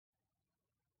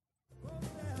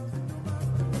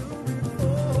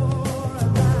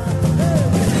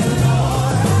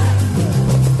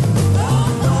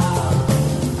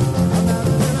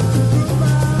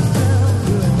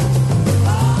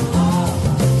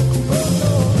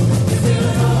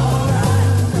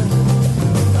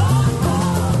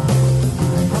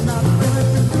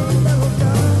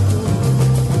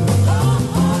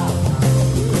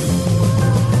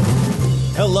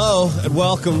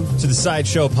Welcome to the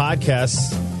Sideshow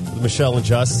Podcast with Michelle and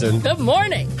Justin. Good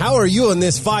morning. How are you on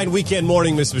this fine weekend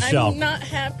morning, Miss Michelle? I'm not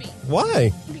happy.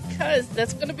 Why? Because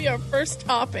that's going to be our first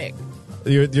topic.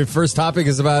 Your first topic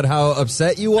is about how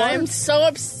upset you are? I'm so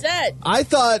upset. I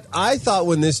thought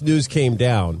when this news came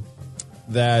down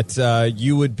that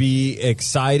you would be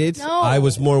excited. No. I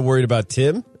was more worried about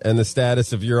Tim and the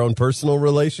status of your own personal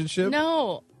relationship.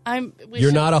 No,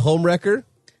 You're not a homewrecker?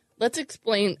 Let's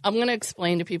explain. I'm going to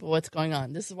explain to people what's going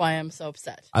on. This is why I'm so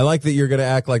upset. I like that you're going to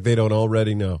act like they don't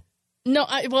already know. No,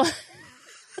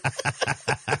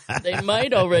 they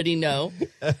might already know.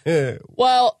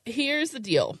 Well, here's the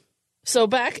deal. So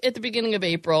back at the beginning of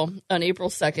April, on April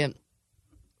 2nd,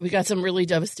 we got some really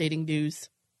devastating news.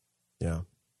 Yeah.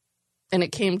 And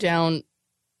it came down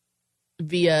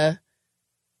via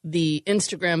the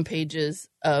Instagram pages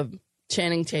of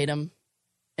Channing Tatum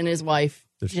and his wife,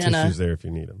 There's Jenna. tissues there if you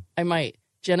need them. I might.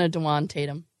 Jenna Dewan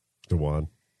Tatum. Dewan.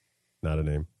 Not a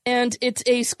name. And it's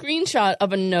a screenshot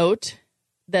of a note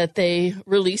that they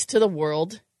released to the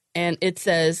world. And it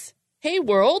says, "Hey,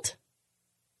 world.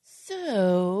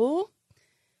 So,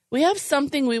 we have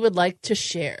something we would like to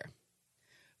share.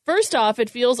 First off, it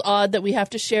feels odd that we have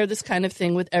to share this kind of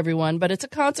thing with everyone, but it's a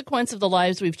consequence of the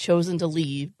lives we've chosen to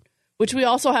lead, which we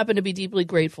also happen to be deeply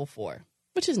grateful for,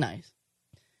 which is nice.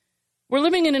 We're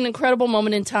living in an incredible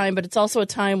moment in time, but it's also a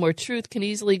time where truth can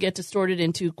easily get distorted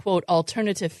into, quote,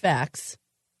 alternative facts."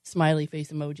 Smiley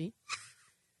face emoji.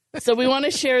 "So we want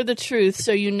to share the truth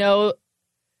so you know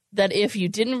that if you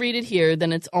didn't read it here,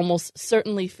 then it's almost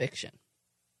certainly fiction.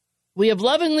 We have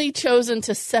lovingly chosen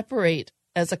to separate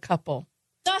as a couple."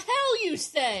 The hell you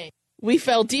say? "We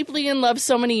fell deeply in love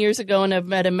so many years ago and have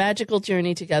met a magical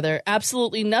journey together.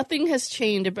 Absolutely nothing has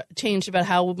changed about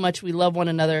how much we love one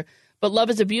another, but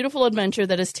love is a beautiful adventure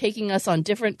that is taking us on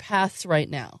different paths right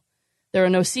now. There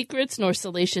are no secrets nor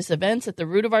salacious events at the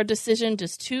root of our decision,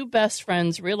 just two best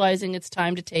friends realizing it's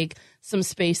time to take some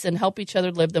space and help each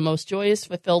other live the most joyous,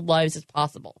 fulfilled lives as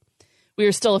possible. We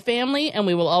are still a family, and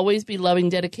we will always be loving,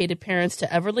 dedicated parents to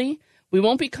Everly. We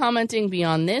won't be commenting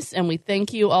beyond this, and we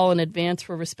thank you all in advance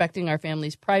for respecting our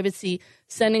family's privacy.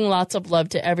 Sending lots of love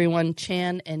to everyone,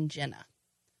 Chan and Jenna."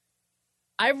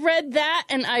 I read that,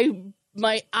 and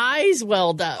my eyes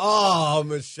welled up. Oh,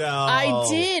 Michelle. I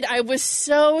did. I was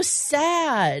so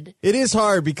sad. It is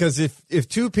hard because if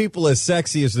two people as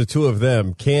sexy as the two of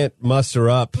them can't muster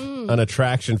up an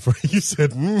attraction for you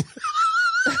said,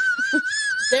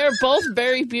 They're both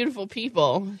very beautiful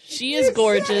people. She is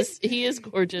gorgeous. He is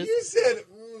gorgeous. You said,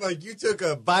 like you took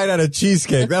a bite out of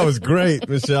cheesecake. That was great,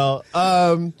 Michelle.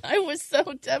 I was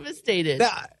so devastated.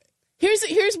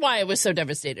 Here's why I was so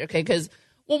devastated. Okay, because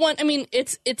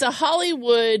it's a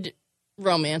Hollywood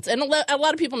romance, and a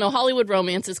lot of people know Hollywood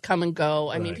romances come and go.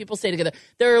 I mean, people stay together.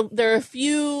 There are a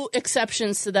few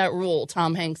exceptions to that rule.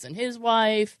 Tom Hanks and his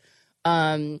wife,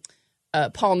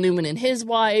 Paul Newman and his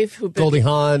wife, Goldie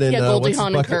Hawn and Goldie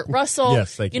Hawn and Kurt Russell.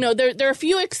 Yes, thank you. You know, there are a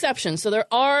few exceptions. So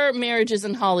there are marriages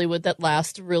in Hollywood that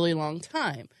last a really long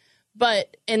time.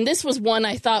 And this was one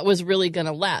I thought was really going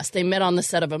to last. They met on the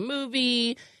set of a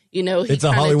movie. You know, it's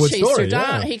a Hollywood story.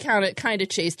 Yeah. He kind of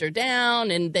chased her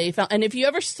down, and they found. And if you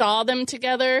ever saw them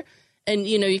together, and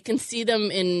you know, you can see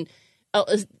them in,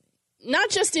 not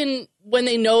just in when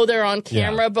they know they're on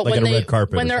camera, but like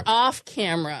when they're off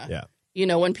camera. Yeah. You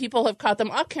know, when people have caught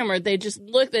them off camera, they just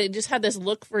had this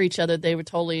look for each other. They were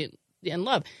totally in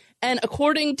love. And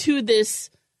according to this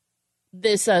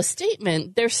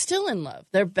statement, they're still in love.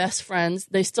 They're best friends.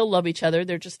 They still love each other.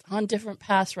 They're just on different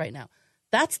paths right now.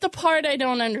 That's the part I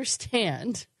don't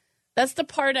understand. That's the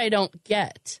part I don't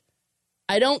get.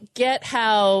 I don't get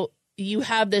how you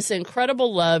have this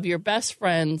incredible love, you're best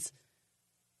friends,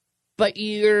 but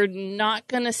you're not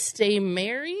going to stay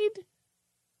married?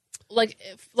 Like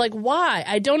why?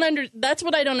 That's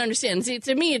what I don't understand. See,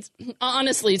 to me, it's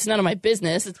none of my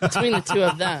business. It's between the two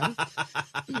of them.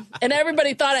 And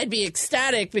everybody thought I'd be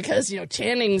ecstatic because, you know,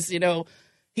 Channing's, you know,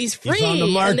 he's free. He's on the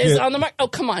market. And is on the market. Oh,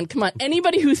 come on.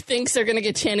 Anybody who thinks they're going to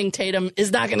get Channing Tatum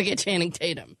is not going to get Channing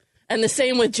Tatum. And the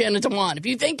same with Jenna Dewan. If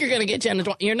you think you're going to get Jenna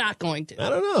Dewan, you're not going to. I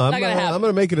don't know. I'm going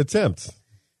to make an attempt.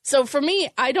 So for me,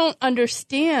 I don't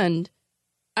understand.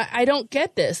 I don't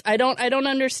get this. I don't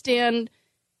understand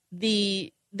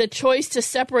the choice to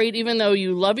separate, even though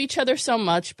you love each other so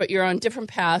much, but you're on different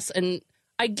paths. And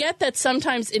I get that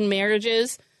sometimes in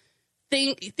marriages,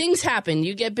 things happen.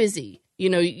 You get busy. You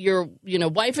know, your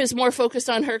wife is more focused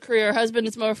on her career. Husband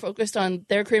is more focused on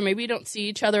their career. Maybe you don't see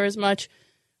each other as much,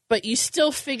 but you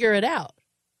still figure it out.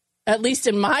 At least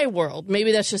in my world.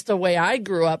 Maybe that's just the way I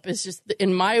grew up. It's just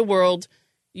in my world,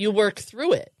 you work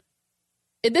through it.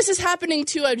 this is happening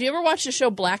too. Have you ever watched the show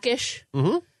Blackish?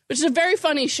 Mm-hmm. Which is a very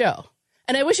funny show.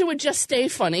 And I wish it would just stay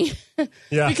funny.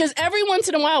 Yeah. Because every once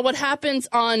in a while, what happens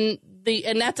on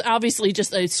and that's obviously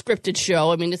just a scripted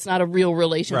show. I mean, it's not a real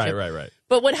relationship. Right.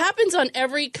 But what happens on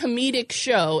every comedic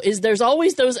show is there's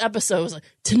always those episodes like,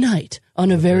 tonight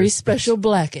on a very special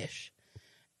Blackish.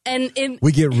 And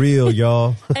we get real,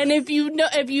 y'all. And if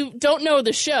you don't know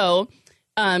the show,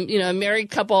 a married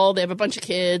couple, they have a bunch of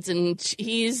kids, and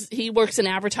he works in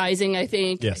advertising, I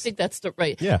think. Yes. I think that's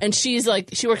right. Yeah. And she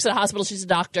works at a hospital, she's a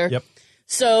doctor. Yep.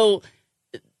 So,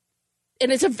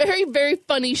 and it's a very, very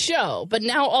funny show. But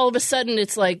now all of a sudden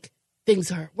it's like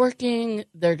things aren't working.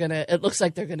 It looks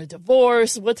like they're going to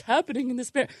divorce. What's happening in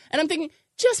this marriage? And I'm thinking,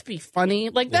 just be funny.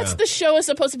 Like, that's the show is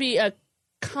supposed to be a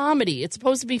comedy. It's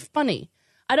supposed to be funny.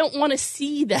 I don't want to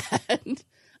see that.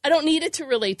 I don't need it to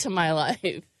relate to my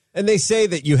life. And they say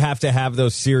that you have to have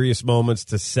those serious moments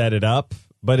to set it up,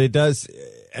 but it does.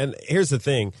 And here's the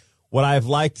thing. What I've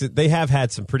liked, they have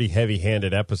had some pretty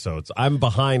heavy-handed episodes. I'm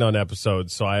behind on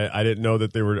episodes, so I didn't know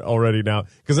that they were already now.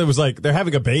 Because it was like, they're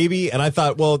having a baby, and I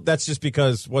thought, well, that's just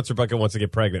because What's-Her-Bucket wants to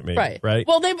get pregnant, maybe. Right?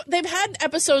 Well, they've had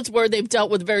episodes where they've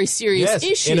dealt with very serious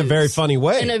issues. In a very funny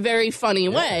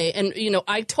way. And,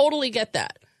 I totally get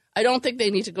that. I don't think they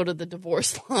need to go to the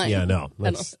divorce line. Yeah, no.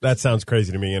 That sounds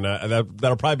crazy to me, and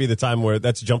that'll probably be the time where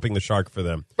that's jumping the shark for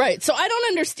them. Right. So I don't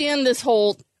understand this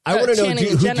whole I want to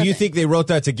know, do you think they wrote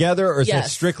that together, or is it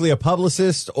strictly a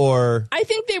publicist, or? I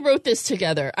think they wrote this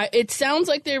together. It sounds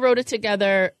like they wrote it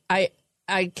together. I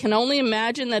can only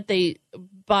imagine that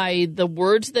by the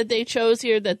words that they chose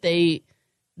here, that they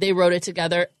wrote it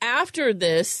together after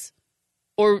this,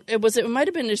 or it might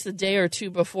have been just a day or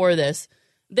two before this.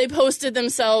 They posted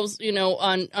themselves,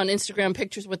 on Instagram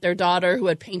pictures with their daughter who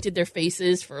had painted their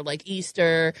faces for like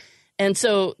Easter. And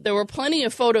so there were plenty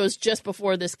of photos just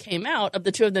before this came out of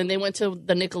the two of them. They went to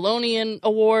the Nickelodeon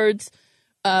Awards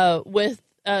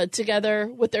together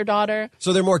with their daughter.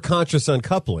 So they're more conscious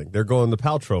uncoupling. They're going the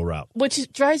Paltrow route.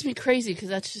 Which drives me crazy because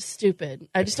that's just stupid.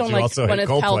 I just don't like Gwyneth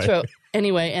Paltrow.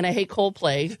 Anyway, and I hate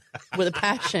Coldplay with a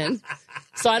passion.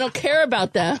 So I don't care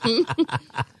about them.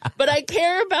 But I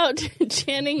care about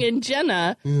Channing and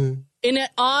Jenna in an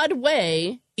odd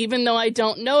way, even though I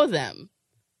don't know them.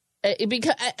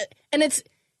 Here's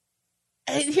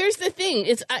the thing.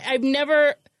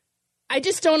 I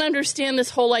just don't understand this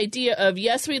whole idea of,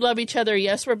 yes, we love each other.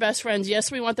 Yes, we're best friends.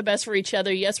 Yes, we want the best for each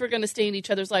other. Yes, we're going to stay in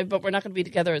each other's life, but we're not going to be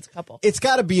together as a couple. There's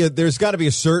got to be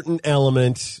a certain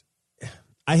element.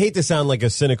 I hate to sound like a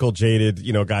cynical, jaded,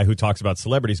 guy who talks about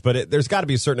celebrities, but there's got to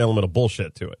be a certain element of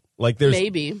bullshit to it. Like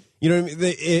maybe, what I mean?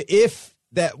 If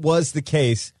that was the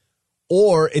case,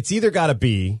 or it's either got to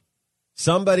be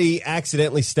somebody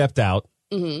accidentally stepped out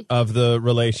of the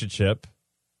relationship,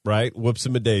 right? Whoops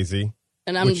and a daisy.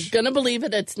 And I'm going to believe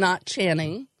it's not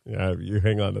Channing. Yeah, you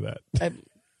hang on to that. I'm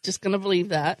just going to believe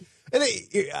that. And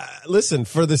listen,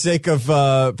 for the sake of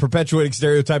perpetuating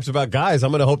stereotypes about guys,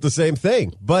 I'm going to hope the same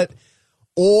thing.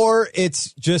 Or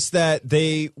it's just that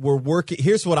they were working.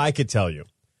 Here's what I could tell you.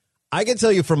 I can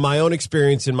tell you from my own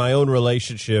experience in my own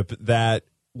relationship that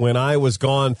when I was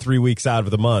gone 3 weeks out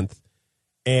of the month,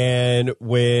 and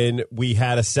when we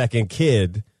had a second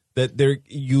kid, that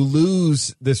you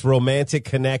lose this romantic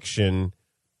connection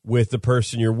with the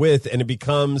person you're with, and it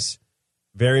becomes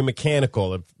very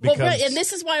mechanical. And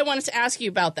this is why I wanted to ask you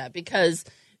about that, because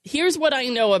here's what I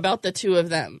know about the two of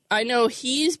them. I know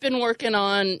he's been working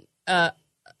on a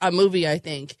movie, I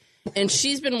think, and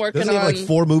she's been working on... Doesn't he have like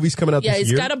 4 movies coming out this year? Yeah,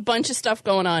 he's got a bunch of stuff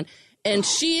going on, and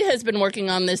she has been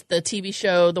working on the TV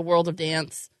show, The World of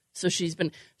Dance.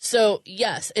 So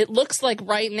yes, it looks like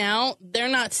right now they're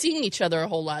not seeing each other a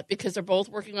whole lot because they're both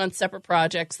working on separate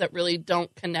projects that really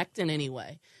don't connect in any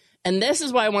way. And this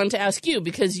is why I wanted to ask you,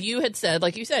 because you had said,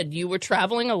 like you said, you were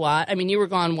traveling a lot. I mean, you were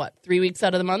gone, 3 weeks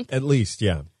out of the month? At least,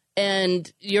 yeah.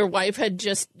 And your wife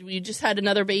you just had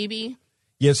another baby?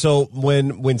 Yeah, so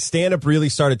when stand-up really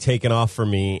started taking off for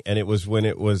me, and it was when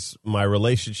it was my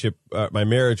relationship, my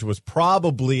marriage was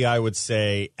probably, I would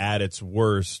say, at its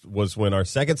worst, was when our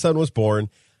second son was born,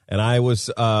 and I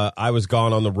was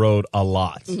gone on the road a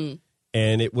lot. Mm-hmm.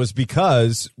 And it was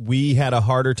because we had a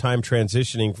harder time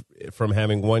transitioning from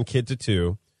having 1 kid to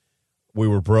 2. We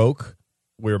were broke.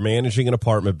 We were managing an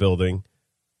apartment building.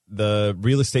 The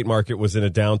real estate market was in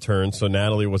a downturn, so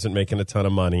Natalie wasn't making a ton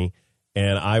of money.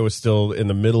 And I was still in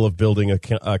the middle of building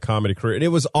a comedy career. And it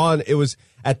was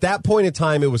at that point in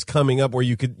time, it was coming up where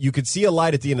you could see a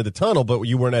light at the end of the tunnel, but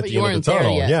you weren't at the end of the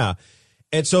tunnel. Yeah.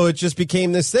 And so it just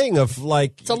became this thing of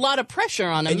like... It's a lot of pressure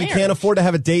on a marriage. And you can't afford to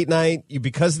have a date night.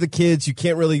 Because of the kids, you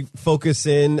can't really focus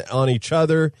in on each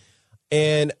other.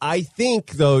 And I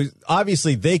think, though,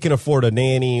 obviously they can afford a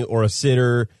nanny or a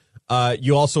sitter.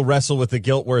 You also wrestle with the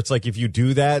guilt where it's like if you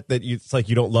do that, it's like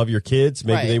you don't love your kids.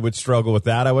 Maybe they would struggle with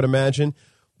that, I would imagine.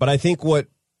 But I think what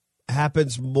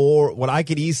happens more, what I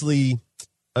could easily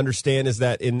understand is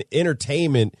that in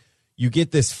entertainment, you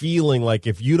get this feeling like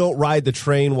if you don't ride the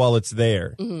train while it's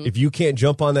there, if you can't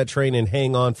jump on that train and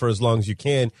hang on for as long as you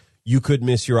can, you could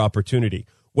miss your opportunity.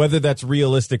 Whether that's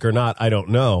realistic or not, I don't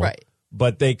know. Right.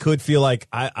 But they could feel like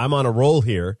I'm on a roll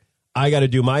here. I got to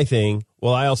do my thing.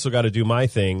 Well, I also got to do my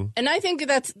thing. And I think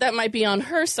that might be on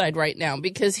her side right now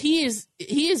because he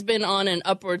has been on an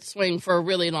upward swing for a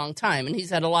really long time, and he's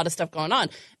had a lot of stuff going on.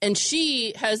 And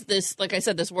she has this, like I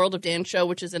said, this World of Dance show,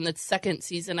 which is in its second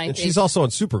season, I think. She's also on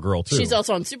Supergirl, too. She's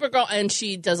also on Supergirl, and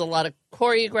she does a lot of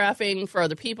choreographing for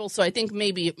other people. So I think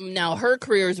maybe now her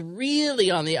career is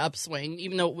really on the upswing,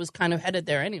 even though it was kind of headed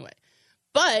there anyway.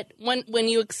 But when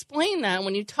you explain that,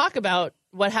 when you talk about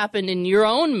what happened in your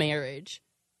own marriage,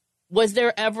 was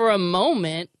there ever a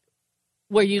moment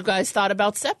where you guys thought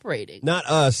about separating? Not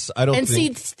us, I don't think.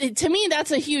 And see, to me,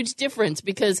 that's a huge difference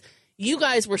because you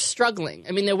guys were struggling.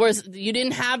 I mean, you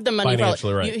didn't have the money.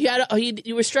 Financially, right.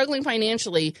 You were struggling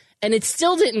financially, and it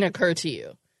still didn't occur to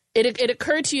you. It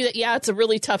occurred to you that, yeah, it's a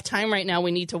really tough time right now.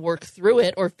 We need to work through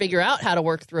it or figure out how to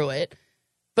work through it.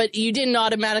 But you didn't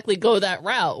automatically go that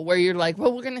route where you're like,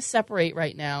 well, we're going to separate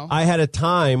right now. I had a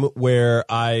time where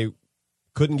I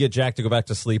couldn't get Jack to go back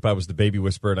to sleep. I was the baby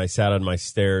whisperer, and I sat on my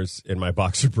stairs in my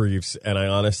boxer briefs, and I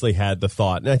honestly had the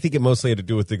thought, and I think it mostly had to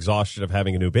do with the exhaustion of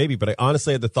having a new baby, but I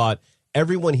honestly had the thought,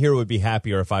 everyone here would be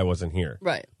happier if I wasn't here.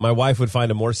 Right. My wife would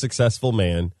find a more successful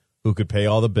man who could pay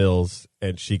all the bills,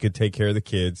 and she could take care of the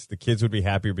kids. The kids would be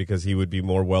happier because he would be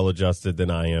more well-adjusted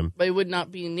than I am. But it would not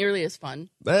be nearly as fun.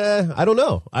 I don't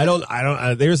know. I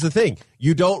don't. There's the thing.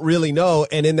 You don't really know.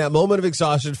 And in that moment of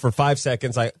exhaustion for 5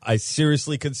 seconds, I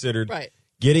seriously considered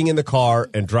getting in the car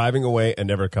and driving away and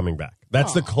never coming back.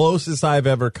 That's the closest I've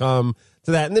ever come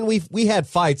to that. And then we had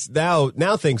fights. Now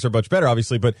things are much better,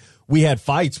 obviously, but we had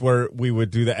fights where we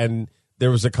would do that. And there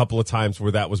was a couple of times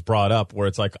where that was brought up where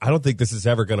it's like, I don't think this is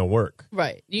ever going to work.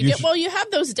 Right. You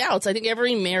have those doubts. I think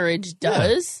every marriage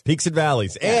does. Yeah. Peaks and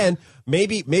valleys. Yeah. And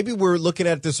maybe we're looking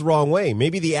at this the wrong way.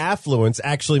 Maybe the affluence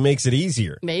actually makes it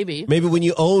easier. Maybe when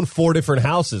you own 4 different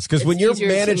houses. Because when you're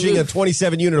managing a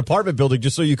 27-unit apartment building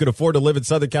just so you could afford to live in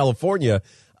Southern California,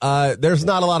 there's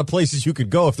not a lot of places you could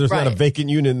go if there's not a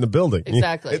vacant unit in the building.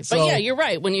 Exactly. But yeah, you're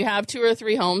right. When you have 2 or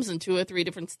 3 homes in 2 or 3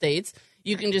 different states,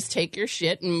 you can just take your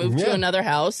shit and move to another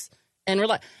house and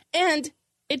relax. And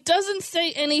it doesn't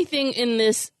say anything in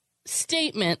this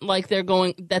statement like they're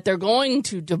going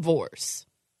to divorce.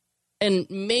 And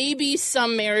maybe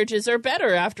some marriages are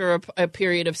better after a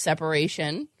period of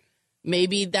separation.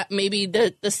 Maybe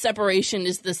the separation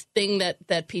is this thing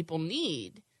that people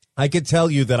need. I could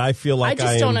tell you that I feel like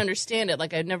I don't understand it.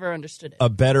 Like I've never understood it. A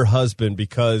better husband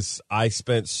because I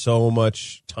spent so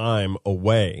much time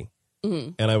away.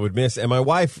 Mm-hmm. And I would miss. And my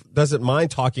wife doesn't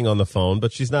mind talking on the phone,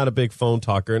 but she's not a big phone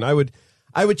talker. And I would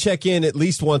check in at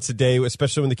least once a day,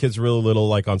 especially when the kids were really little,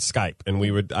 like on Skype.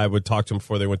 And I would talk to them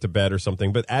before they went to bed or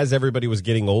something. But as everybody was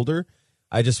getting older,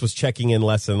 I just was checking in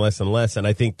less and less and less. And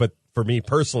I think, but for me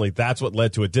personally, that's what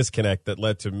led to a disconnect that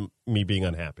led to me being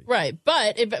unhappy. Right.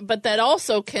 But that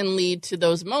also can lead to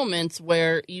those moments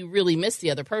where you really miss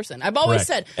the other person. I've always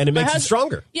said. And it makes it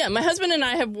stronger. Yeah. My husband and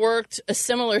I have worked a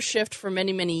similar shift for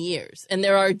many, many years. And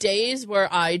there are days where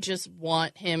I just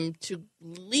want him to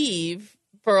leave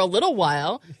for a little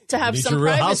while to have some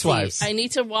privacy. I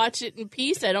need to watch it in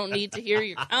peace. I don't need to hear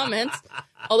your comments,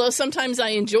 although sometimes I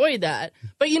enjoy that.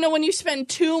 But, when you spend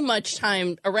too much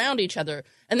time around each other,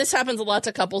 and this happens a lot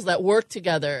to couples that work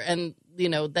together and,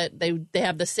 that they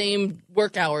have the same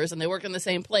work hours and they work in the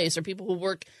same place, or people who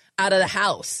work out of the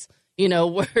house,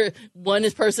 where one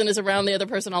person is around the other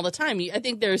person all the time. I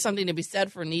think there's something to be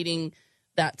said for needing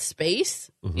that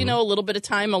space, a little bit of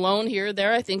time alone here or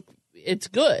there. I think it's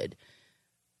good.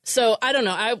 So I don't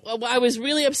know. I was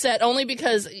really upset only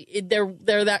because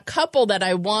they're that couple that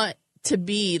I want to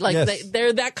be. Like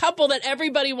they're that couple that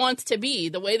everybody wants to be.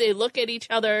 The way they look at each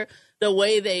other, the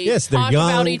way they talk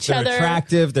about each other. They're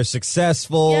attractive. They're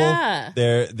successful. Yeah.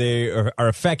 They are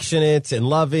affectionate and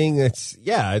loving.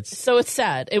 So it's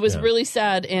sad. It was really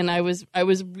sad, and I was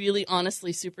really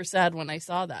honestly super sad when I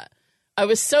saw that. I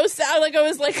was so sad. I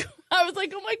was like, oh my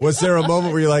God. Was there a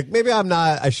moment where you're like, maybe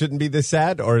I shouldn't be this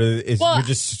sad? Or you're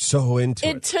just so into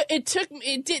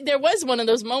it? There was one of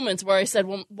those moments where I said,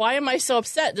 well, why am I so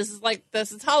upset? This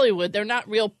is Hollywood. They're not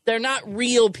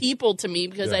real people to me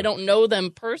because I don't know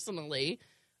them personally.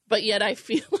 but yet I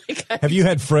feel like Have you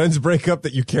had friends break up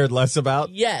that you cared less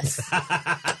about? Yes.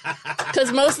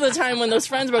 Because most of the time when those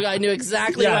friends broke up, I knew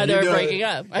exactly why they were breaking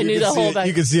up. I knew the whole back.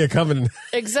 You could see it coming.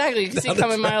 Exactly. You could see it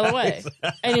coming a mile away.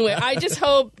 Anyway, I just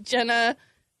hope Jenna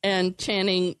and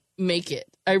Channing make it.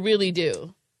 I really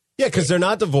do. Yeah, because they're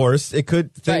not divorced. It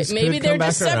could things maybe could they're come back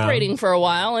just separating around. for a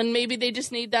while, and maybe they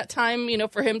just need that time,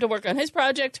 for him to work on his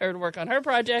project, her to work on her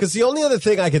project. Because the only other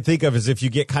thing I could think of is if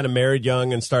you get kind of married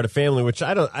young and start a family, which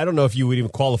I don't know if you would even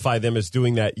qualify them as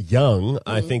doing that young. Mm-hmm.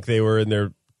 I think they were in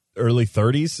their early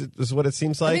 30s is what it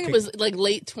seems like. I think it was like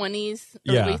late 20s,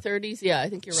 early 30s. Yeah, I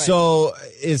think you're right. So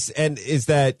is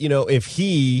that, if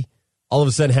he all of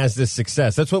a sudden has this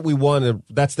success, that's what we want to,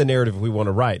 that's the narrative we want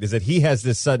to write, is that he has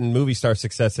this sudden movie star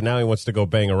success and now he wants to go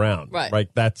bang around. Right.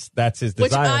 That's his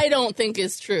desire. Which I don't think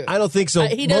is true. I don't think so.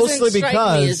 He doesn't mostly strike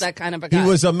because me as that kind of a guy. he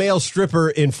was a male stripper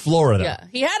in Florida. Yeah,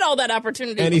 he had all that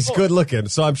opportunity and before. He's good looking.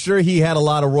 So I'm sure he had a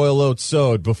lot of royal oats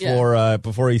sowed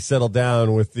before he settled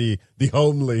down with the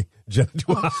homely Jenna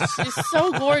Dwight. She's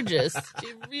so gorgeous. She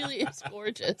really is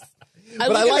gorgeous. I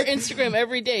look at her Instagram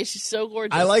every day. She's so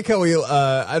gorgeous. I like how we,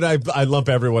 I lump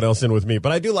everyone else in with me,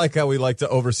 but I do like how we like to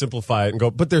oversimplify it and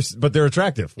go, but they're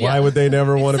attractive. Yeah. Why would they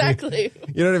never want to be? Exactly.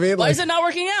 You know what I mean? Why is it not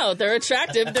working out? They're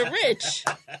attractive. They're rich.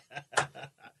 I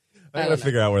gotta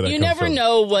figure out where that you comes never from.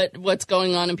 know what's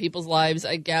going on in people's lives,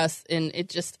 I guess, and it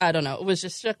just, I don't know. It was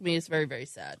just struck me as very, very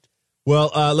sad.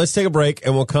 Well, let's take a break,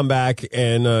 and we'll come back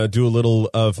and do a little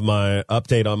of my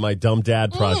update on my Dumb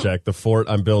Dad project, the fort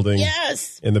I'm building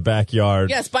in the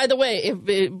backyard. Yes, by the way,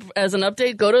 as an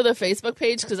update, go to the Facebook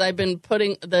page because I've been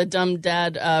putting the Dumb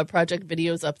Dad project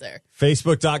videos up there.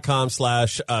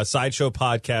 Facebook.com/Sideshow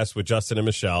Podcast with Justin and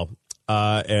Michelle.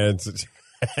 And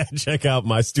check out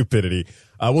my stupidity.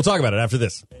 We'll talk about it after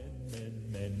this.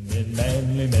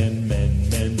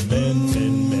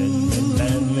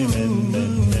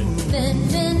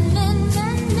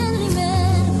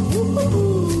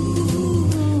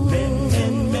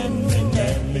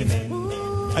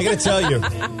 I gotta tell you,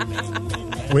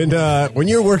 when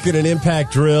you're working an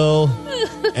impact drill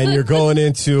and you're going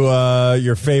into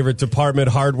your favorite department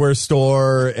hardware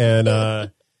store and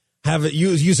have it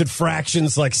using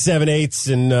fractions like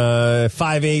 7/8 and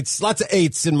 5/8, lots of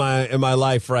eights in my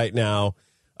life right now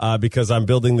because I'm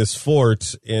building this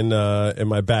fort in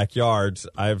my backyard.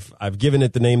 I've given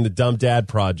it the name the Dumb Dad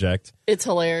Project. It's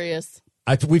hilarious.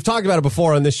 We've talked about it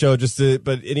before on this show,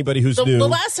 but anybody who's new. The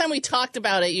last time we talked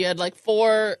about it, you had like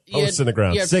four posts in the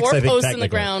ground. You had 6, four I think, posts in the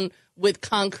ground with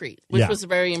concrete, which was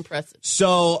very impressive.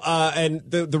 So, and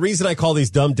the reason I call these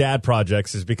Dumb Dad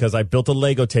projects is because I built a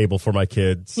Lego table for my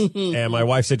kids, and my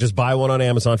wife said, just buy one on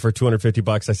Amazon for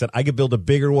 $250. I said, I could build a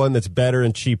bigger one that's better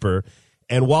and cheaper.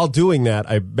 And while doing that,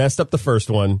 I messed up the first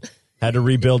one. Had to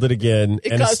rebuild it again,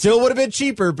 and it still would have been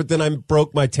cheaper, but then I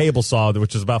broke my table saw,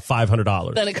 which is about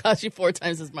 $500. Then it cost you 4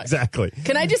 times as much. Exactly.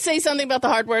 Can I just say something about the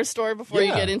hardware store before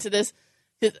you get into this?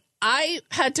 I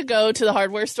had to go to the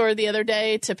hardware store the other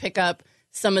day to pick up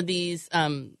some of these,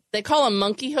 they call them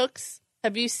monkey hooks.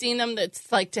 Have you seen them?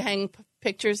 That's like to hang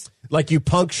pictures. Like you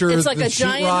puncture it's like the a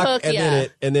giant hook,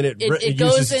 and then it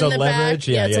goes uses in to the leverage.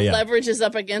 back. It leverages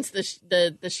up against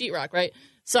the sheetrock, right?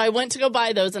 So I went to go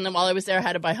buy those, and then while I was there, I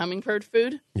had to buy hummingbird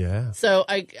food. Yeah. So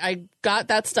I got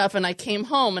that stuff, and I came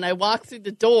home, and I walked through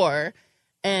the door,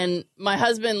 and my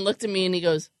husband looked at me, and he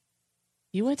goes,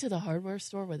 "You went to the hardware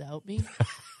store without me?"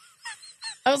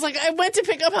 I was like, "I went to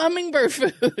pick up hummingbird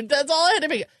food. That's all I had to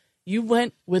pick up." "You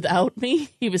went without me?"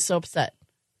 He was so upset.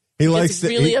 He likes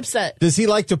really upset. Does he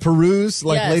like to peruse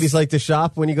like ladies like to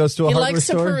shop when he goes to a hardware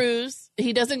store? He likes to peruse.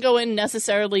 He doesn't go in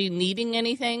necessarily needing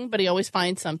anything, but he always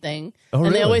finds something. Oh,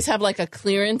 and they always have like a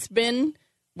clearance bin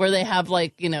where they have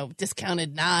like,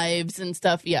 discounted knives and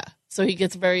stuff. Yeah. So he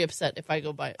gets very upset if I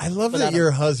go buy it. I love that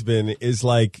your husband is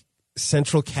like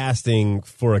central casting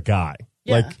for a guy.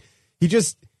 Yeah. Like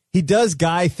he does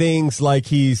guy things like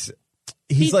he's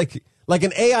like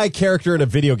an AI character in a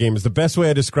video game is the best way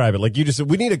I describe it. Like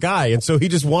we need a guy. And so he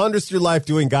just wanders through life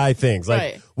doing guy things.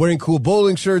 Like wearing cool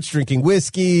bowling shirts, drinking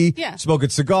whiskey, smoking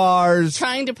cigars.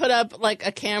 Trying to put up like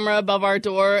a camera above our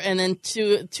door and then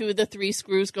two of the 3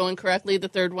 screws go incorrectly. The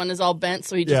third one is all bent,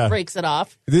 so he just breaks it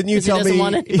off. Didn't you tell me? He doesn't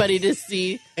want anybody to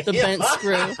see the bent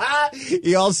screw.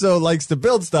 He also likes to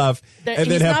build stuff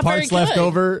and then have parts left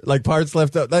over. Like parts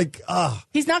left over. Like,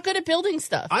 he's not good at building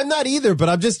stuff. I'm not either, but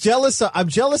I'm just jealous. I'm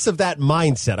jealous of that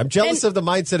mindset. I'm jealous of the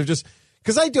mindset of just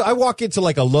because I walk into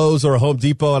like a Lowe's or a Home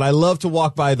Depot and I love to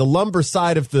walk by the lumber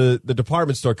side of the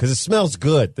department store because it smells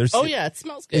good. It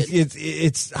smells good.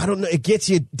 It's I don't know. It gets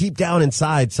you deep down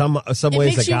inside some ways. It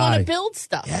makes a you guy want to build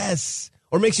stuff. Yes.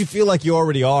 Or makes you feel like you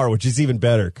already are, which is even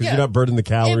better because you're not burning the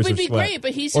calories. It would be sweat, great,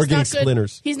 but he's or just getting not good.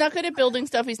 splinters. He's not good at building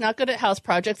stuff. He's not good at house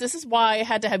projects. This is why I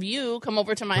had to have you come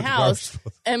over to my house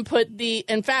and put the.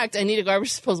 In fact, I need a garbage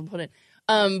disposal put in.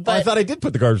 But I thought I did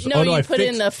put the garbage. No, I put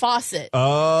in the faucet.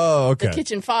 Oh, okay. The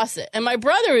kitchen faucet. And my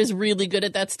brother is really good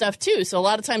at that stuff too. So a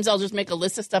lot of times I'll just make a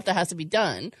list of stuff that has to be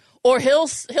done, or he'll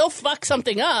fuck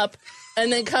something up and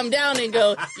then come down and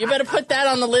go, "You better put that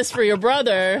on the list for your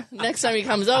brother next time he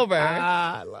comes over."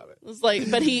 I love it. It's like,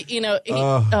 but he, anyway,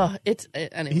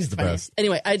 he's the funny. best.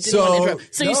 Anyway, I didn't want to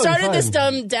interrupt. So you started this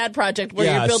dumb dad project where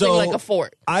you're building like a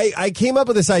fort. I came up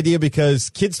with this idea because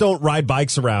kids don't ride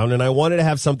bikes around, and I wanted to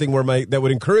have something that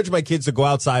would encourage my kids to go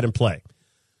outside and play.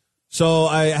 So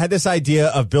I had this idea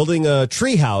of building a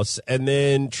tree house, and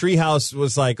then Treehouse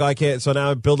was like, oh, I can't. So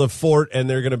now I build a fort, and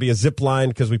they're going to be a zip line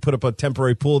because we put up a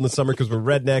temporary pool in the summer because we're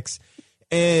rednecks.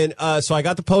 And so I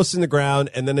got the post in the ground,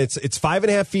 and then it's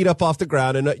 5.5 feet up off the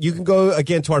ground. And you can go,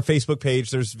 again, to our Facebook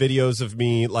page. There's videos of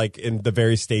me, like, in the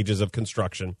various stages of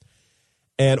construction.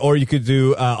 Or you could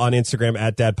do on Instagram,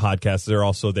 @DadPodcast. They're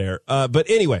also there. But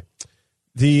anyway,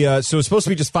 so it's supposed to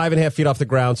be just 5.5 feet off the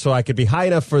ground so I could be high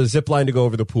enough for the zip line to go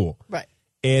over the pool. Right.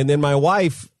 And then my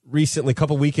wife recently, a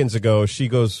couple weekends ago, she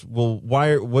goes, well,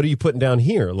 what are you putting down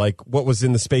here? Like, what was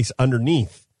in the space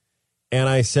underneath? And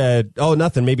I said, oh,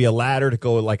 nothing, maybe a ladder to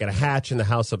go like a hatch in the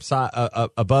house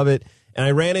above it. And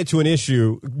I ran into an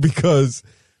issue because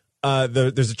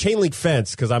there's a chain link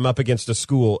fence because I'm up against a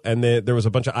school, and there was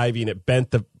a bunch of ivy, and it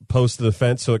bent the post of the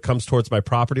fence so it comes towards my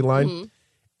property line. Mm-hmm.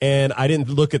 And I didn't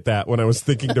look at that when I was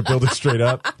thinking to build it straight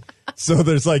up. So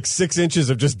there's like 6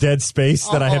 inches of just dead space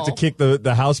that I have to kick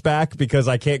the house back because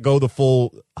I can't go the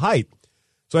full height.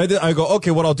 So I go,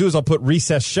 okay, what I'll do is I'll put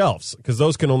recessed shelves because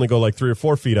those can only go like 3 or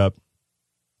 4 feet up.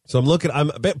 So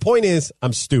point is,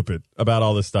 I'm stupid about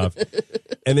all this stuff.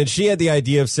 And then she had the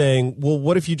idea of saying, well,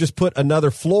 what if you just put another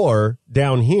floor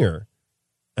down here?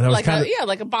 And I was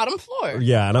like a bottom floor.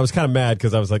 Yeah, and I was kind of mad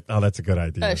because I was like, oh, that's a good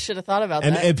idea. I should have thought about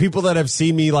that. And people that have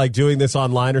seen me like doing this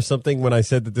online or something, when I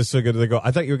said that this was good, they go,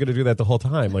 I thought you were going to do that the whole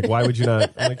time. Like, why would you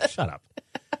not? I'm like, shut up.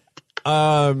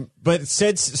 But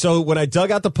so when I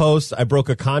dug out the post, I broke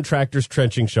a contractor's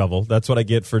trenching shovel. That's what I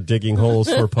get for digging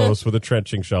holes for posts with a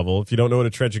trenching shovel. If you don't know what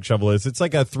a trenching shovel is, it's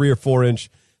like a 3 or 4 inch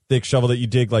thick shovel that you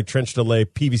dig like trench to lay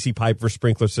PVC pipe for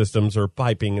sprinkler systems or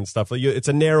piping and stuff. It's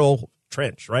a narrow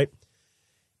trench, right?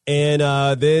 And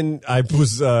then I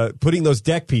was putting those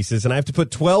deck pieces, and I have to put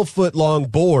 12-foot long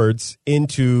boards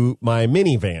into my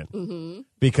minivan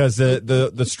because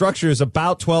the structure is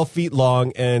about 12 feet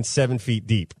long and 7 feet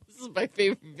deep. This is my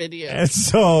favorite video. And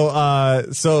so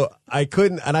I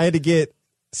couldn't, and I had to get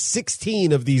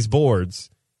 16 of these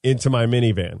boards into my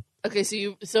minivan. Okay,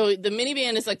 so the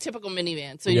minivan is like typical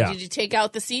minivan. So did you take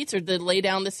out the seats or did lay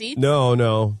down the seats?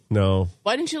 No.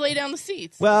 Why didn't you lay down the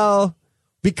seats? Well,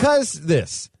 because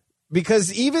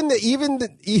even if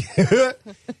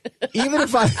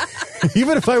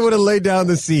I would have laid down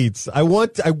the seats, I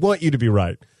want you to be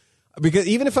right. Because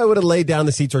even if I would have laid down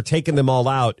the seats or taken them all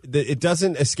out, it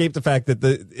doesn't escape the fact that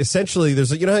essentially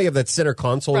there's how you have that center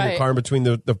console in the car in between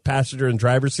the passenger and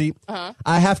driver's seat. Uh-huh.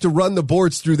 I have to run the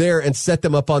boards through there and set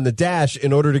them up on the dash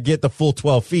in order to get the full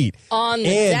 12 feet on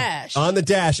the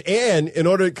dash. And in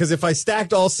order, because if I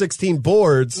stacked all 16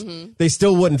 boards, they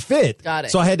still wouldn't fit. Got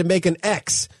it. So I had to make an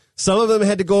X. Some of them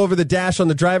had to go over the dash on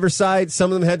the driver's side.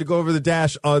 Some of them had to go over the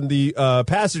dash on the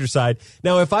passenger side.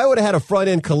 Now, if I would have had a front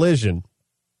end collision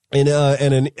and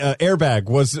an airbag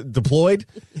was deployed,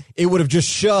 it would have just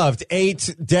shoved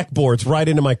 8 deck boards right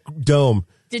into my dome.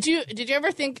 Did you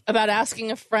ever think about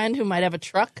asking a friend who might have a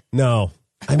truck? No,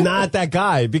 I'm not that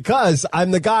guy because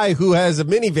I'm the guy who has a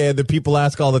minivan that people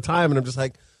ask all the time, and I'm just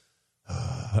like.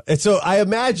 And so I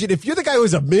imagine if you're the guy who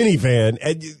has a minivan,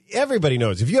 and everybody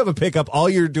knows if you have a pickup, all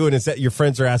you're doing is that your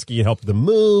friends are asking you to help them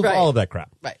move, all of that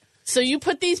crap. Right. So you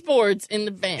put these boards in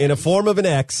the van. In a form of an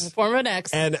X.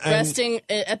 And resting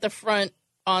at the front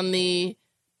on the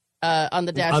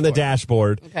dashboard. On the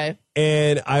dashboard. Okay.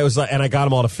 And I was like, and I got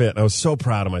them all to fit. And I was so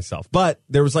proud of myself. But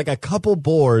there was like a couple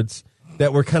boards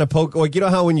that were kind of like, you know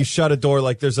how when you shut a door,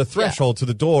 like there's a threshold to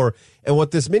the door. And what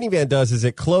this minivan does is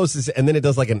it closes and then it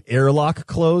does like an airlock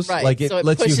close. Right. Like so it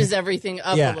lets pushes everything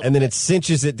up. Yeah. And then it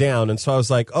cinches it down. And so I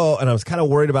was like, oh, and I was kind of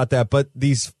worried about that. But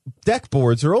these deck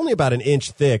boards are only about an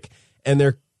inch thick and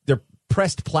they're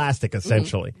pressed plastic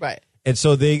essentially. Mm-hmm. Right. And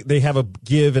so they have a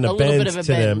give and a bend to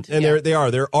them. And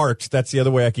they're arched. That's the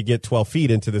other way I could get 12 feet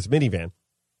into this minivan.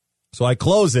 So I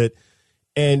close it.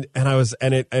 And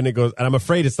it goes, and I'm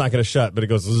afraid it's not going to shut, but it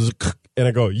goes, and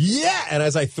I go, yeah. And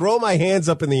as I throw my hands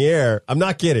up in the air, I'm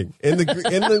not kidding. In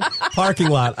the parking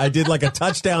lot, I did like a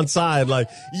touchdown sign, like,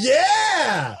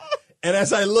 yeah. And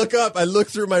as I look up, I look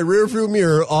through my rear view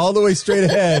mirror all the way straight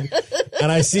ahead, and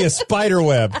I see a spider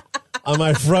web on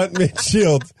my front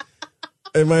windshield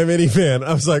in my minivan.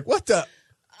 I was like, what the?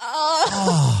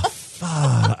 Oh,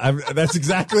 fuck. That's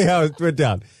exactly how it went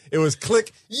down. It was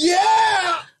click,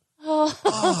 yeah.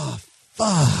 Oh,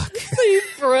 fuck. So you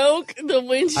broke the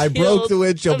windshield. I broke the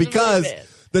windshield because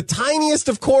the tiniest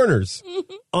of corners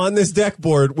on this deck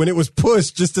board, when it was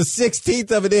pushed just a 16th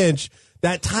of an inch,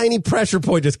 that tiny pressure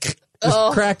point just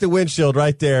cracked the windshield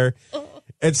right there.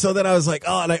 And so then I was like,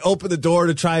 and I opened the door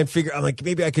to try and figure. I'm like,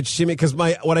 maybe I could shimmy, because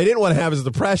what I didn't want to have is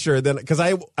the pressure. Then because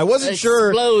I wasn't sure.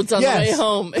 Explodes on the way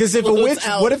home. Because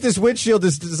what if this windshield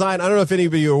is designed? I don't know if any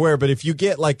of you are aware, but if you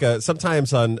get like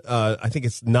sometimes on I think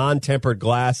it's non-tempered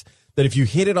glass, that if you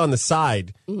hit it on the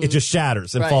side, it just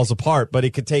shatters and falls apart. But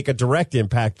it could take a direct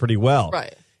impact pretty well.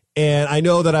 Right. And I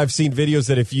know that I've seen videos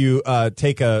that if you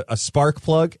take a spark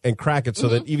plug and crack it so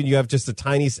that even you have just the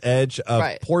tiniest edge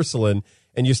of porcelain,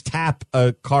 and you just tap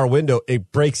a car window,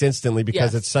 it breaks instantly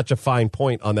because it's such a fine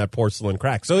point on that porcelain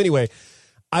crack. So anyway,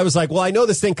 I was like, well, I know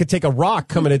this thing could take a rock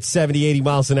coming at 70, 80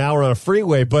 miles an hour on a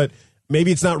freeway, but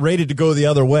maybe it's not rated to go the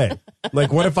other way.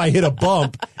 Like, what if I hit a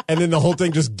bump and then the whole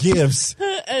thing just gives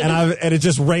and it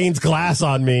just rains glass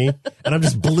on me and I'm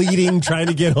just bleeding trying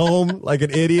to get home like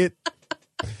an idiot?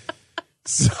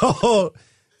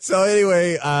 So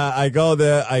anyway, I go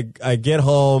there, I get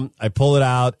home, I pull it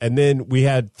out, and then we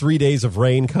had 3 days of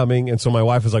rain coming, and so my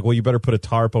wife was like, well, you better put a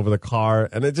tarp over the car,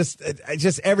 and it just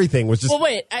everything was just... Well,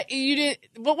 wait,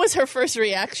 what was her first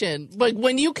reaction? Like,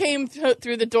 when you came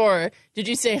through the door, did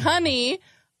you say, honey,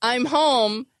 I'm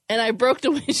home, and I broke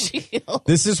the windshield?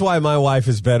 This is why my wife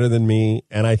is better than me,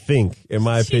 and I think, in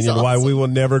my opinion, awesome. why we will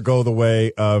never go the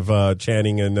way of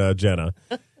Channing and Jenna.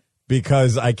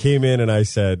 Because I came in and I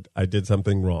said, I did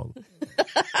something wrong.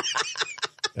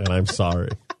 And I'm sorry.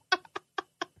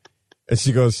 And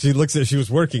she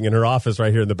was working in her office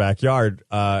right here in the backyard.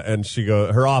 And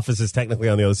her office is technically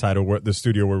on the other side of the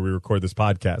studio where we record this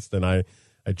podcast. And I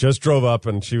just drove up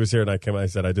and she was here and I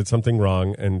said, I did something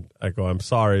wrong. And I go, I'm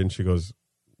sorry. And she goes,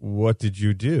 what did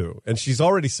you do? And she's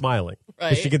already smiling.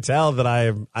 Right. She can tell that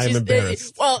I'm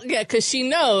embarrassed. Well, yeah, because she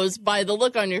knows by the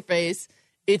look on your face,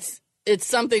 it's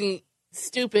something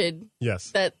stupid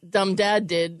that dumb dad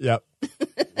did. Yep.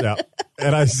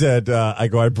 And I said,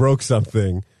 I broke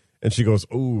something. And she goes,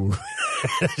 ooh.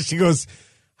 She goes,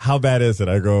 how bad is it?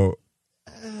 I go,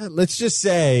 let's just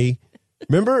say,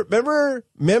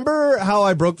 remember how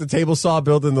I broke the table saw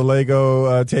building the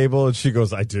Lego table? And she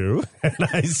goes, I do. And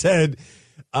I said,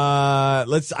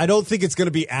 I don't think it's going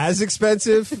to be as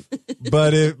expensive,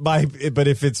 but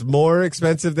if it's more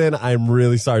expensive, then I'm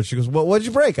really sorry. She goes, well, what'd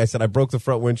you break? I said, I broke the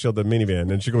front windshield of the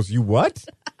minivan. And she goes, you what?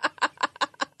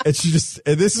 And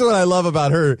and this is what I love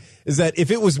about her, is that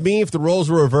if it was me, if the roles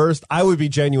were reversed, I would be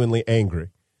genuinely angry.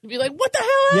 You'd be like, what the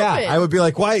hell happened? Yeah, I would be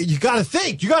like, why? You got to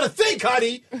think,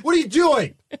 honey. What are you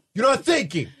doing? You're not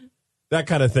thinking. That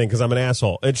kind of thing, because I'm an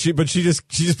asshole. And she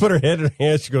just put her head in her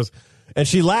hands. She goes, and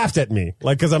she laughed at me,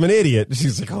 like, because I'm an idiot.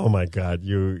 She's like, oh, my God,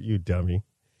 you dummy.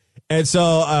 And so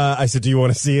I said, do you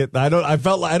want to see it? I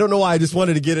don't know why. I just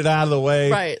wanted to get it out of the way.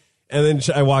 Right. And then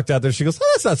I walked out there. She goes,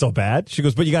 oh, that's not so bad. She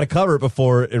goes, but you got to cover it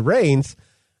before it rains.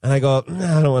 And I go,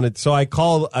 no, I don't want to. So I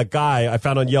call a guy. I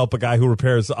found on Yelp a guy who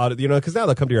repairs, because now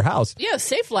they'll come to your house. Yeah,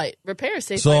 Safelite. Repair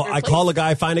Safelite. So I call a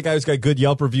guy, find a guy who's got good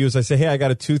Yelp reviews. I say, hey, I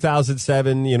got a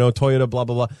 2007, Toyota, blah,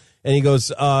 blah, blah. And he goes,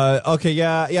 okay,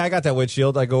 yeah, I got that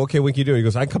windshield. I go, okay, when can you do it? He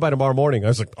goes, I can come by tomorrow morning. I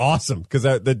was like, awesome, because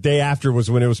the day after was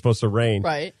when it was supposed to rain.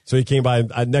 Right. So he came by.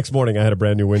 Next morning, I had a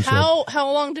brand new windshield.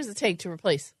 How long does it take to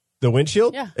replace? The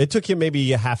windshield? Yeah. It took him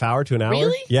maybe a half hour to an hour.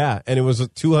 Really? Yeah, and it was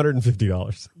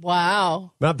 $250.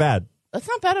 Wow. Not bad. That's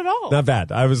not bad at all. Not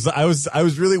bad. I was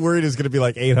really worried it was going to be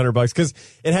like $800 because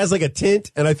it has like a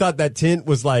tint, and I thought that tint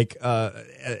was like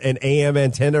an AM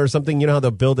antenna or something. You know how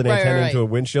they'll build an antenna into a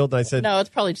windshield? And I said, no,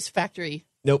 it's probably just factory.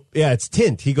 Nope. Yeah, it's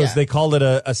tint. He goes, they call it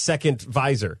a second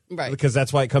visor. Right. Because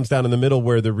that's why it comes down in the middle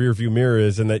where the rear view mirror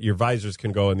is, and that your visors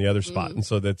can go in the other spot. And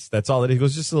so that's all it is. He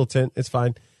goes, just a little tint. It's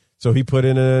fine. So he put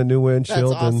in a new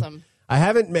windshield. That's awesome. And I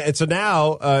haven't. And so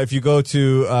now, if you go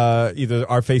to either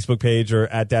our Facebook page or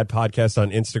 @Dad Podcast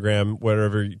on Instagram,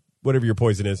 whatever your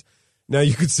poison is, Now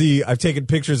you can see I've taken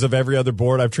pictures of every other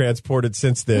board I've transported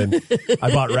since then. I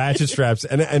bought ratchet straps.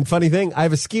 And funny thing, I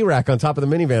have a ski rack on top of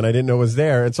the minivan I didn't know was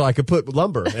there. And so I could put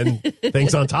lumber and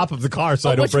things on top of the car so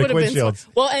I don't break windshields.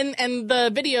 Well, and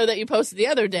the video that you posted the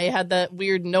other day had that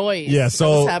weird noise that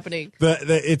was happening.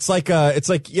 It's like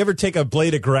you ever take a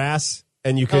blade of grass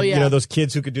and you could, those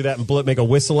kids who could do that and make a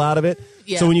whistle out of it.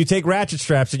 Yeah. So when you take ratchet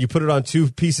straps and you put it on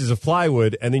 2 pieces of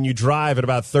plywood and then you drive at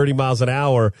about 30 miles an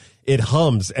hour, it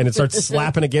hums and it starts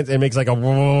slapping against it. It makes like a.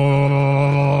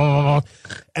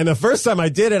 And the first time I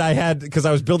did it, because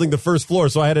I was building the first floor,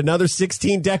 so I had another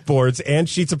 16 deck boards and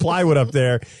sheets of plywood up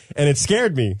there, and it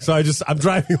scared me. So I'm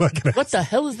driving like. What the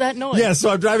hell is that noise? Yeah,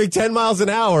 so I'm driving 10 miles an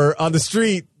hour on the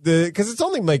street because it's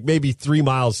only like maybe 3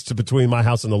 miles between my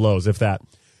house and the Lowe's, if that.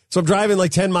 So I'm driving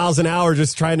like 10 miles an hour,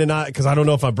 just trying to not, because I don't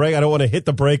know if I brake. I don't want to hit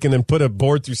the brake and then put a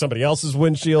board through somebody else's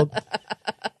windshield.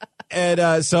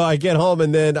 And so I get home,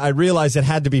 and then I realized it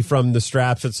had to be from the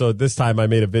straps. And so this time I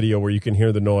made a video where you can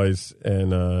hear the noise,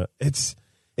 and it's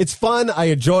fun. I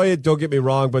enjoy it. Don't get me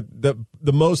wrong, but the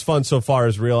most fun so far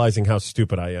is realizing how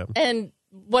stupid I am. And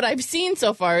what I've seen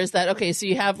so far is that, okay, so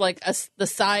you have like the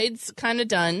sides kind of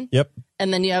done. Yep.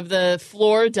 And then you have the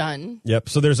floor done. Yep.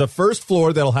 So there's a first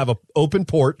floor that'll have an open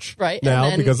porch right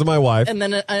now because of my wife. And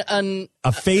then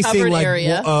a facing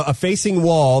area. A facing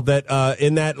wall that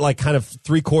in that like kind of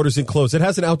 3/4 enclosed. It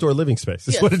has an outdoor living space.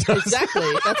 That's what it does.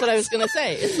 Exactly. That's what I was going to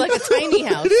say. It's like a tiny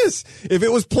house. It is. If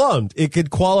it was plumbed, it could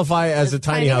qualify as a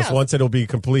tiny house once it'll be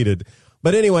completed.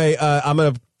 But anyway, I'm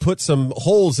going to put some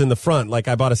holes in the front. Like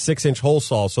I bought a 6-inch hole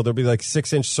saw, so there'll be like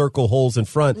 6-inch circle holes in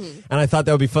front. And I thought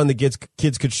that would be fun. The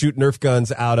kids could shoot Nerf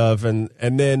guns out of, and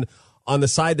then on the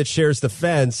side that shares the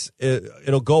fence,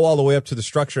 it'll go all the way up to the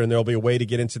structure, and there'll be a way to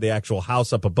get into the actual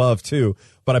house up above too.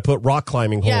 But I put rock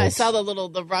climbing holes. Yeah, I saw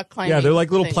the rock climbing. Yeah, they're like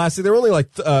little plastic. They're only like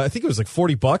I think it was like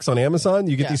 $40 on Amazon.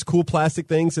 You get these cool plastic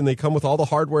things, and they come with all the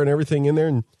hardware and everything in there.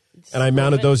 And I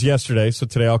mounted those yesterday, so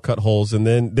today I'll cut holes. And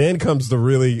then comes the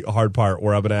really hard part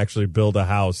where I'm going to actually build a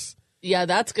house. Yeah,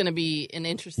 that's going to be an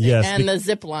interesting. Yes, and the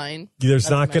zip line. There's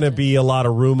not going to be a lot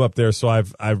of room up there, so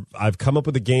I've come up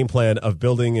with a game plan of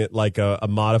building it like a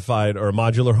modified or a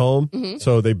modular home. Mm-hmm.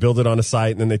 So they build it on a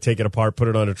site, and then they take it apart, put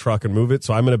it on a truck, and move it.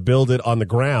 So I'm going to build it on the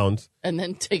ground. And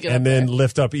then take it and then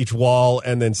lift up each wall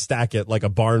and then stack it like a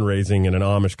barn raising in an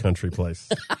Amish country place.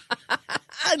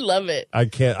 I love it. I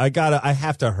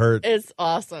have to hurt. It's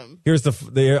awesome. Here's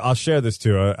I'll share this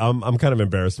too. I'm kind of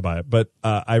embarrassed by it, but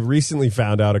I recently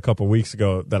found out a couple weeks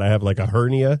ago that I have like a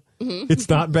hernia. Mm-hmm. It's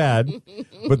not bad,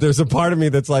 but there's a part of me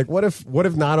that's like, what if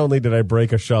not only did I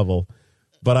break a shovel,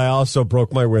 but I also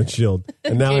broke my windshield,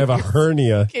 and now I have a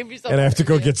hernia, and I have to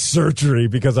go get surgery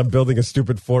because I'm building a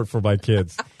stupid fort for my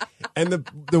kids. And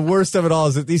the worst of it all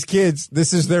is that these kids,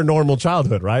 this is their normal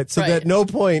childhood, right? So at no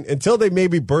point, until they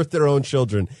maybe birth their own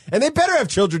children, and they better have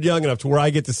children young enough to where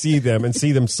I get to see them and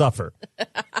see them suffer.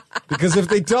 Because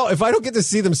if I don't get to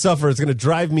see them suffer, it's going to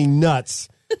drive me nuts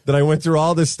that I went through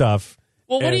all this stuff.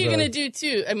 Well, what are you going to do,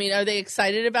 too? I mean, are they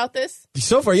excited about this?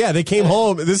 So far, yeah. They came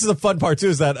home. This is the fun part, too,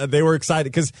 is that they were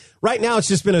excited. Because right now, it's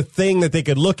just been a thing that they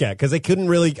could look at. Because they couldn't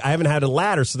really, I haven't had a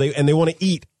ladder, so they want to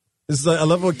eat. I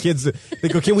love what kids, they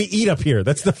go, can we eat up here?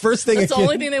 That's the first thing. That's the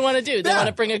only thing they want to do. They want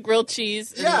to bring a grilled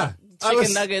cheese and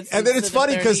chicken nuggets. And then it's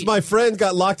funny because my friend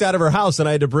got locked out of her house, and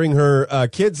I had to bring her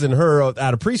kids and her out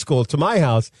of preschool to my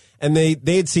house. And they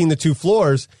had seen the 2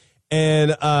 floors.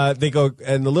 And they go,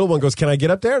 and the little one goes, can I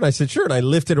get up there? And I said, sure. And I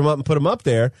lifted him up and put him up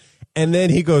there. And then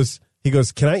he goes,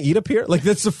 can I eat up here? Like,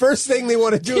 that's the first thing they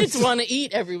want to do. Kids want to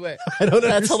eat everywhere. I don't know.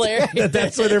 That's hilarious.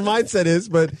 That's what their mindset is.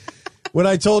 But when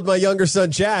I told my younger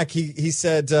son, Jack, he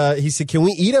said, can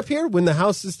we eat up here when the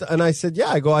house is, and I said,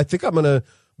 yeah. I think I'm going to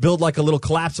build like a little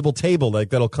collapsible table,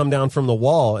 like that'll come down from the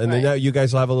wall. And then now you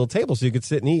guys will have a little table so you could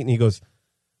sit and eat. And he goes,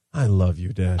 I love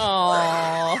you, Dad.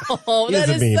 Oh, that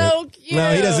is so cute.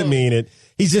 No, he doesn't mean it.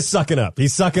 He's just sucking up.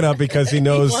 He's sucking up because he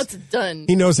knows he wants it done.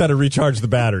 He knows how to recharge the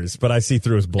batteries, but I see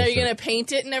through his bullshit. Are you going to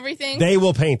paint it and everything? They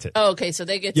will paint it. Oh, okay, so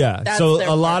they get that's so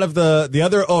a lot of the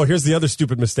other. Oh, here's the other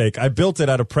stupid mistake. I built it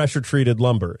out of pressure treated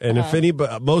lumber, and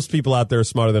most people out there are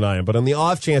smarter than I am, but on the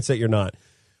off chance that you're not.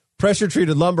 Pressure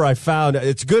treated lumber, I found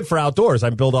it's good for outdoors. I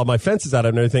build all my fences out of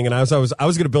and everything, and I was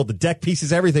going to build the deck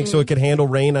pieces, everything, so it could handle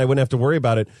rain. I wouldn't have to worry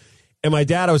about it. And my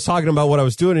dad, I was talking about what I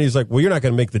was doing, and he's like, well, you're not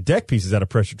going to make the deck pieces out of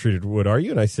pressure-treated wood, are you?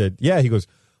 And I said, yeah. He goes,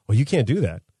 well, you can't do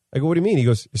that. I go, what do you mean? He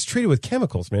goes, it's treated with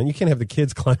chemicals, man. You can't have the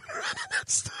kids climbing around that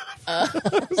stuff. I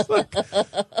was like,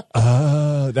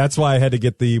 that's why I had to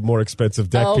get the more expensive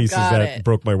deck pieces that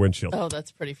broke my windshield. Oh,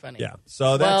 that's pretty funny. Yeah.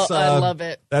 So that's I love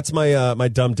it. That's my my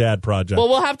dumb dad project. Well,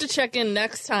 we'll have to check in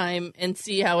next time and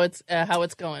see how it's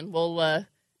going. We'll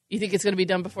You think it's going to be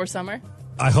done before summer?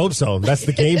 I hope so. That's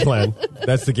the game plan.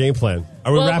 That's the game plan.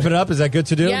 Are we wrapping up? Is that good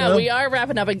to do? Yeah, now? we are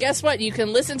wrapping up. And guess what? You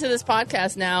can listen to this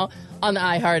podcast now on the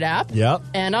iHeart app. Yep.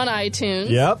 And on iTunes.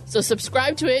 Yep. So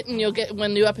subscribe to it, and you'll get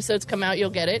when new episodes come out. You'll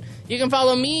get it. You can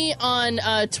follow me on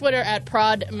Twitter at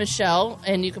ProdMichelle,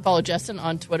 and you can follow Justin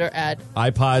on Twitter at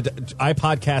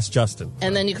iPodcast Justin.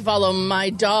 And then you can follow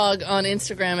my dog on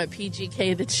Instagram at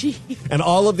PGK the Chief. And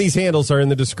all of these handles are in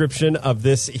the description of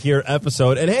this here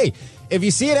episode. And hey, if you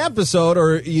see an episode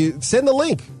or you send the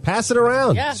link, pass it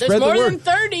around. Yeah, Spread there's more the word. than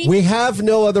 30. We have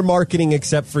no other marketing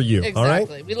except for you. Exactly. All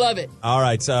right? We love it. All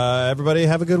right. Everybody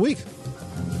have a good week.